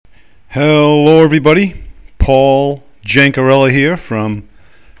Hello, everybody. Paul Jancarella here from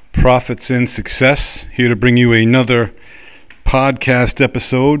Profits and Success, here to bring you another podcast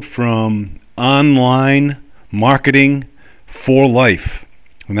episode from Online Marketing for Life.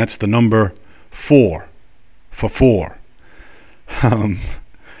 And that's the number 4 for 4.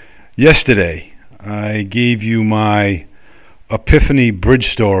 Yesterday, I gave you my epiphany bridge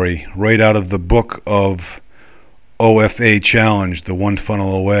story right out of the book of OFA Challenge, the One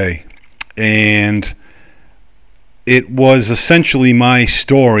Funnel Away. And it was essentially my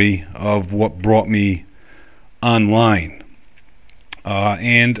story of what brought me online.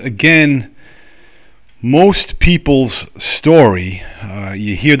 And again, most people's story,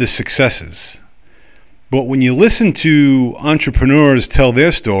 you hear the successes. But when you listen to entrepreneurs tell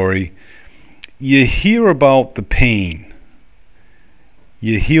their story, you hear about the pain.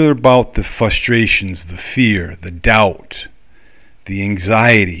 You hear about the frustrations, the fear, the doubt, the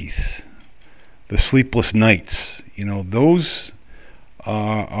anxieties, the sleepless nights. You know, those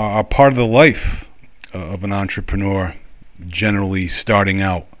are part of the life of an entrepreneur, generally starting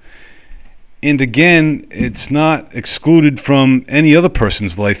out. And again, it's not excluded from any other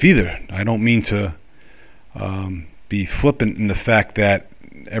person's life either. I don't mean to be flippant in the fact that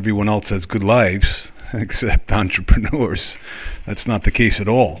everyone else has good lives except entrepreneurs. That's not the case at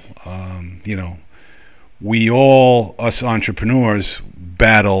all. We all, us entrepreneurs,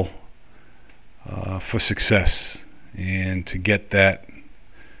 battle for success and to get that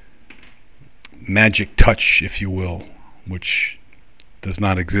magic touch, if you will, which does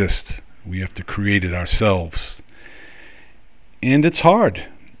not exist. We have to create it ourselves. And it's hard.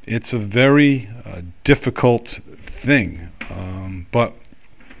 It's a very difficult thing. But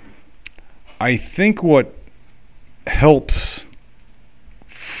I think what helps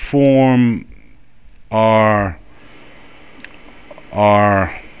form our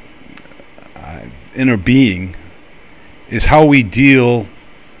inner being is how we deal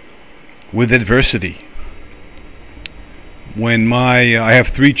with adversity. When I have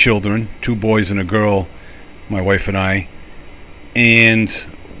 3 children, 2 boys and a girl, my wife and I, and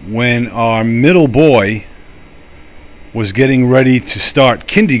when our middle boy was getting ready to start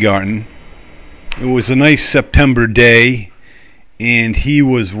kindergarten, it was a nice September day, and he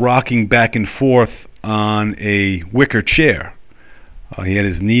was rocking back and forth on a wicker chair. He had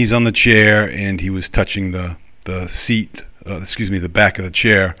his knees on the chair, and he was touching the seat, the back of the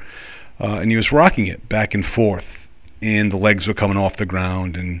chair, and he was rocking it back and forth, and the legs were coming off the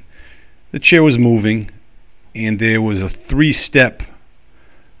ground, and the chair was moving, and there was a 3-step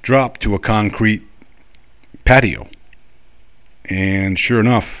drop to a concrete patio. And sure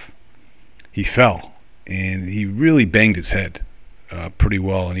enough, he fell, and he really banged his head pretty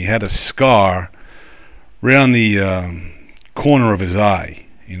well, and he had a scar right on the corner of his eye.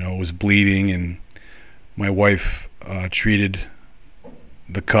 You know, it was bleeding, and my wife treated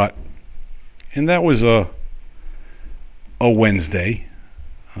the cut, and that was a Wednesday,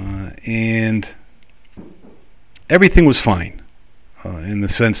 and everything was fine in the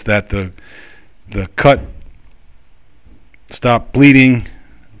sense that the cut stopped bleeding.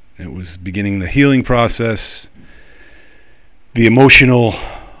 It was beginning the healing process. The emotional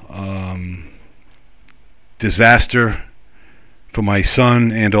disaster for my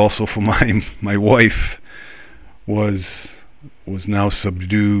son and also for my wife was now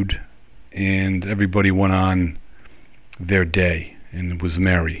subdued, and everybody went on their day, and it was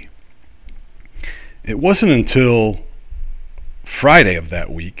merry. It wasn't until Friday of that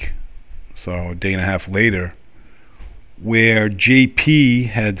week, so a day and a half later, where JP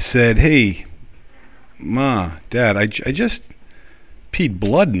had said, "Hey, Ma, Dad, I just peed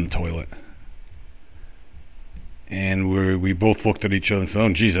blood in the toilet." And we both looked at each other and said, "Oh,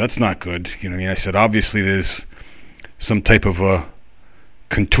 geez, that's not good." You know, I said, obviously there's some type of a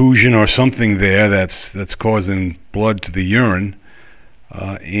contusion or something there that's causing blood to the urine.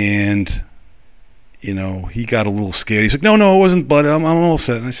 And, he got a little scared. He's like, no, it wasn't blood. I'm all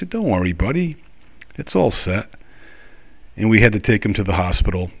set. And I said, don't worry, buddy. It's all set. And we had to take him to the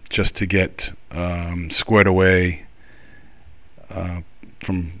hospital just to get squared away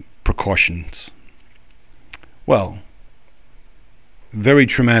from precautions. Well, very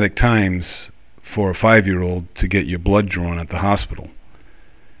traumatic times for a 5-year-old to get your blood drawn at the hospital.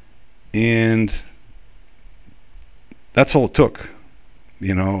 And that's all it took,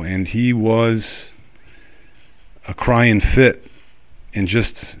 and he was a crying fit and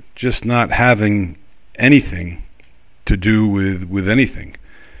just not having anything to do with anything.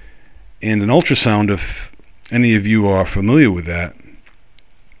 And an ultrasound, if any of you are familiar with that,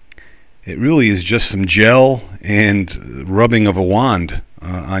 it really is just some gel and rubbing of a wand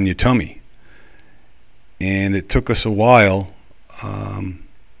on your tummy. And it took us a while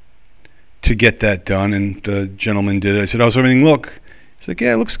to get that done, and the gentleman did it. I said, how's everything look? He's like,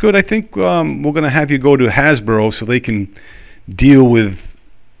 yeah, it looks good. I think we're going to have you go to Hasbro so they can deal with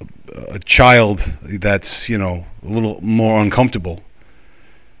a child that's, a little more uncomfortable.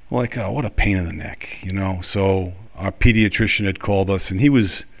 Like, oh, what a pain in the neck, So our pediatrician had called us, and he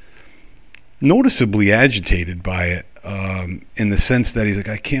was noticeably agitated by it, in the sense that he's like,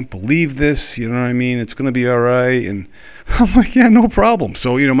 I can't believe this, you know what I mean? It's going to be all right. And I'm like, yeah, no problem.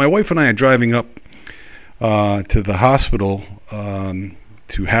 So, my wife and I are driving up to the hospital,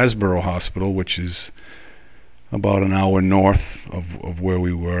 to Hasbro Hospital, which is about an hour north of where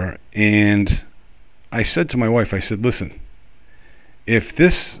we were. And I said to my wife, I said, listen, if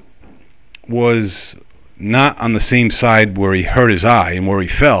this was not on the same side where he hurt his eye and where he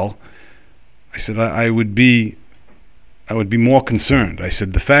fell, I said, I would be more concerned. I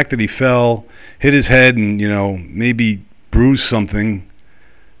said, the fact that he fell, hit his head, and, maybe bruised something,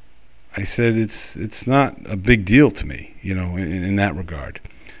 I said, it's not a big deal to me, in that regard.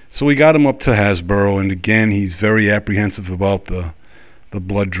 So we got him up to Hasbro, and again, he's very apprehensive about the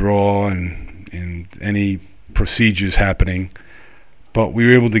blood draw and any procedures happening. But we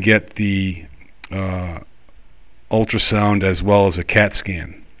were able to get the ultrasound as well as a CAT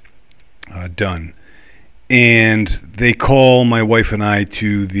scan done. And they call my wife and I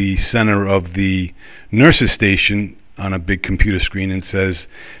to the center of the nurse's station on a big computer screen and says,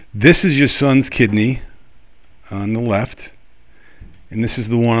 this is your son's kidney on the left, and this is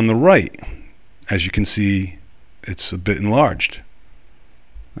the one on the right. As you can see, it's a bit enlarged.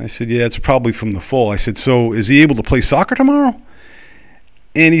 I said, yeah, it's probably from the fall. I said, so is he able to play soccer tomorrow?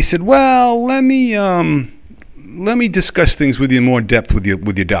 And he said, well, let me discuss things with you in more depth with your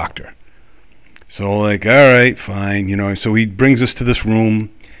doctor. So like, all right, fine, So he brings us to this room,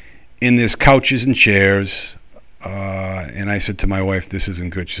 and there's couches and chairs. And I said to my wife, this isn't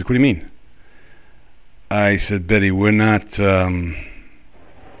good. She said, what do you mean? I said, Betty, we're not,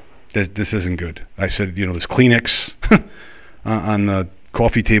 this isn't good. I said, there's Kleenex on the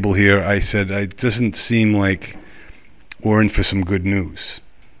coffee table here. I said, it doesn't seem like we're in for some good news.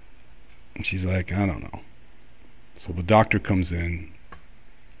 And she's like, I don't know. So the doctor comes in,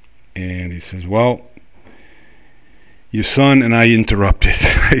 and he says, well, your son, and I interrupted.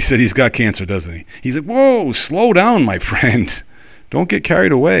 I said, he's got cancer, doesn't he? He's like, whoa, slow down, my friend. Don't get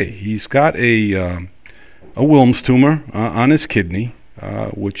carried away. He's got a Wilms tumor on his kidney,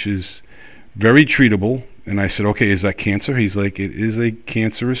 which is very treatable. And I said, okay, is that cancer? He's like, it is a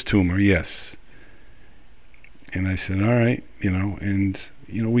cancerous tumor, yes. And I said, all right, and,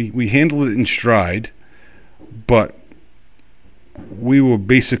 we handled it in stride, but we were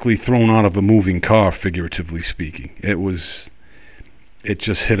basically thrown out of a moving car, figuratively speaking. It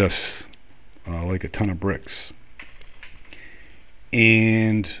just hit us like a ton of bricks.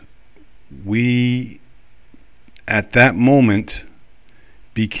 And we, at that moment,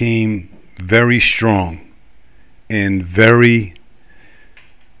 became very strong and very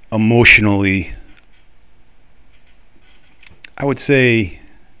emotionally, I would say,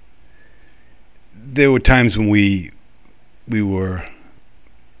 there were times when we were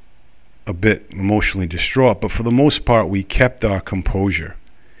a bit emotionally distraught, but for the most part we kept our composure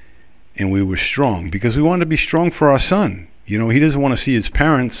and we were strong because we wanted to be strong for our son. He doesn't want to see his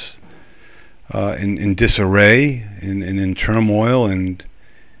parents in disarray and in turmoil and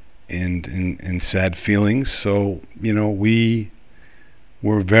sad feelings. So we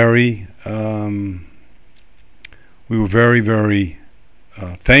were very very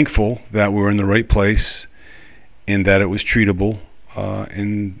thankful that we were in the right place and that it was treatable,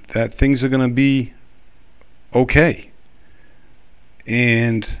 and that things are going to be okay.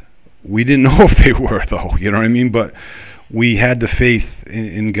 And we didn't know if they were, though, you know what I mean? But we had the faith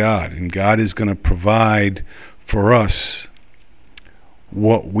in God, and God is going to provide for us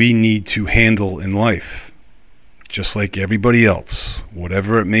what we need to handle in life, just like everybody else,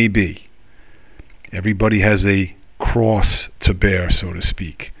 whatever it may be. Everybody has a cross to bear, so to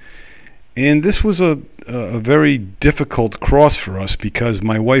speak. And this was a very difficult cross for us because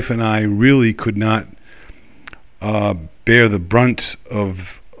my wife and I really could not bear the brunt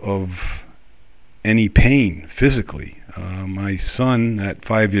of any pain physically. My son, at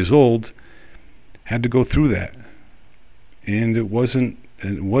 5 years old, had to go through that, and it wasn't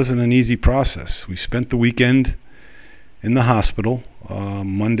an easy process. We spent the weekend in the hospital.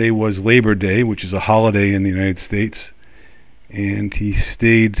 Monday was Labor Day, which is a holiday in the United States, and he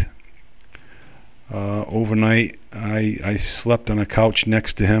stayed overnight. I slept on a couch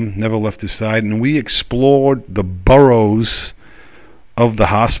next to him, never left his side, and we explored the boroughs of the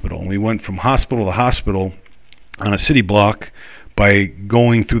hospital. And we went from hospital to hospital on a city block by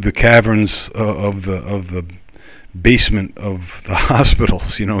going through the caverns of the basement of the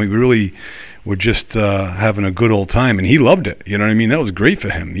hospitals. We really were just having a good old time, and he loved it. You know what I mean? That was great for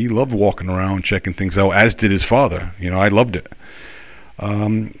him. He loved walking around, checking things out, as did his father. I loved it.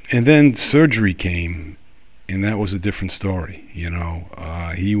 And then surgery came, and that was a different story. He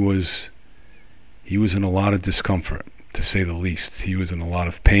was in a lot of discomfort, to say the least. He was in a lot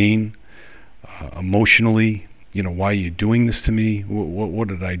of pain, emotionally. Why are you doing this to me? What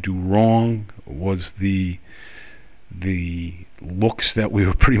did I do wrong? Was the looks that we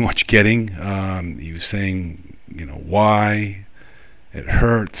were pretty much getting. He was saying, why? It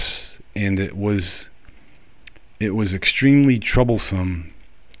hurts, and it was extremely troublesome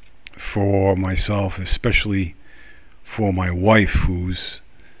for myself, especially for my wife, who's,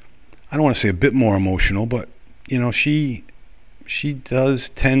 I don't want to say a bit more emotional, but she does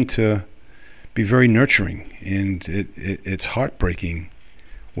tend to be very nurturing, and it's heartbreaking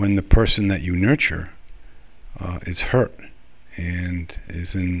when the person that you nurture is hurt and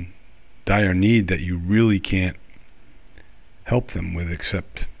is in dire need that you really can't help them with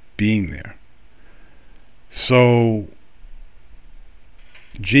except being there. So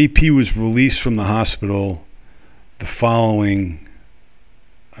JP was released from the hospital the following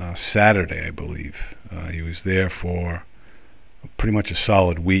Saturday, I believe. He was there for pretty much a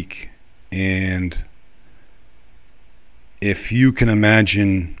solid week, and if you can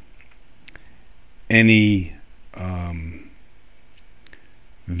imagine any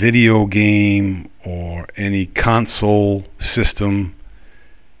video game or any console system,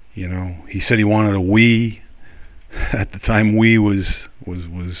 he said he wanted a Wii. At the time, Wii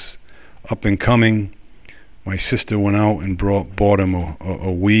was up and coming. My sister went out and bought him a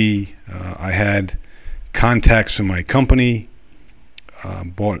Wii. I had contacts from my company,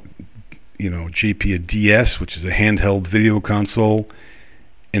 bought JP a DS, which is a handheld video console,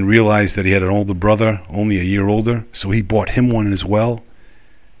 and realized that he had an older brother, only a year older, so he bought him one as well.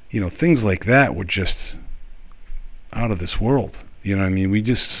 Things like that were just out of this world. We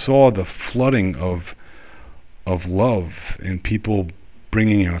just saw the flooding of love and people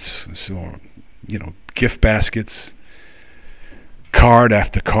bringing us, gift baskets, card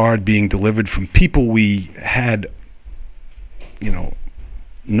after card being delivered from people we had,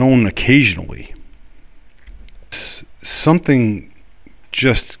 known occasionally. Something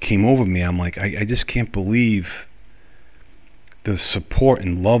just came over me. I'm like, I just can't believe the support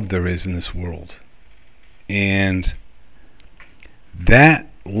and love there is in this world. And that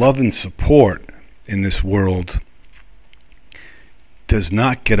love and support in this world does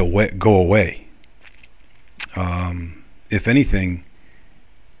not go away. If anything,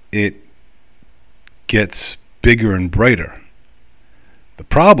 it gets bigger and brighter. The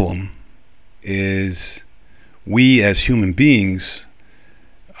problem is we as human beings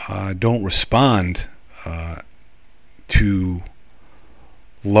don't respond to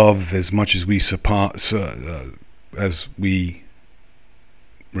love as much as we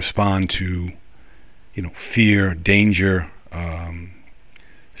respond to fear, danger,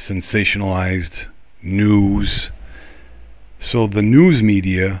 sensationalized news. So the news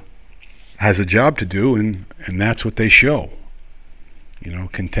media has a job to do, and that's what they show.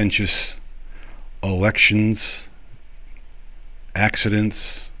 Contentious elections,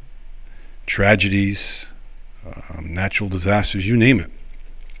 accidents, tragedies, natural disasters, you name it.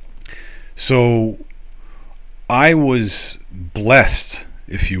 So I was blessed,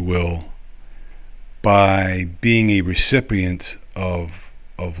 if you will, by being a recipient of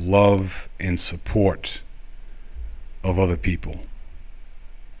love and support of other people.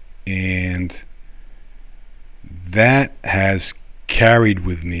 And that has carried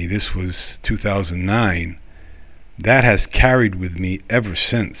with me. This was 2009. That has carried with me ever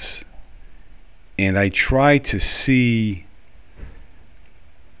since. And I try to see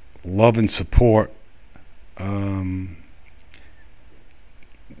love and support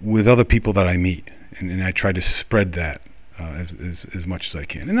with other people that I meet, and I try to spread that as much as I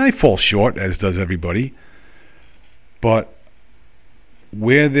can. And I fall short, as does everybody. But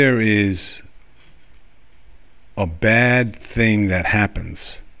where there is a bad thing that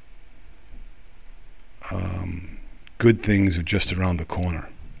happens, good things are just around the corner.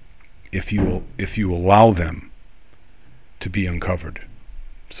 If you allow them to be uncovered.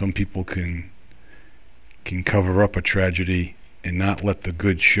 Some people can cover up a tragedy and not let the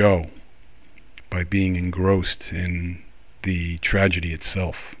good show by being engrossed in the tragedy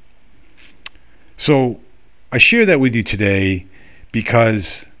itself. So I share that with you today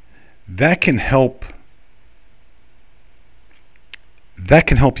because that can help that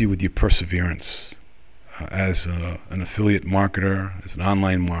can help you with your perseverance as an affiliate marketer, as an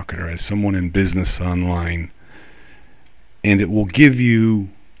online marketer, as someone in business online. And it will give you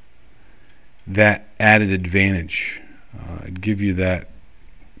that added advantage. It'll give you that,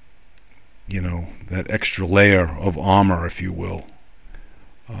 that extra layer of armor, if you will.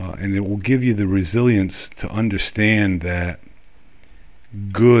 And it will give you the resilience to understand that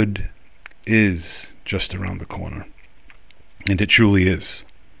good is just around the corner. And it truly is.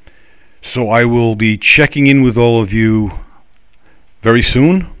 So I will be checking in with all of you very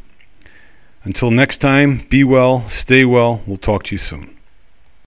soon. Until next time, be well, stay well. We'll talk to you soon.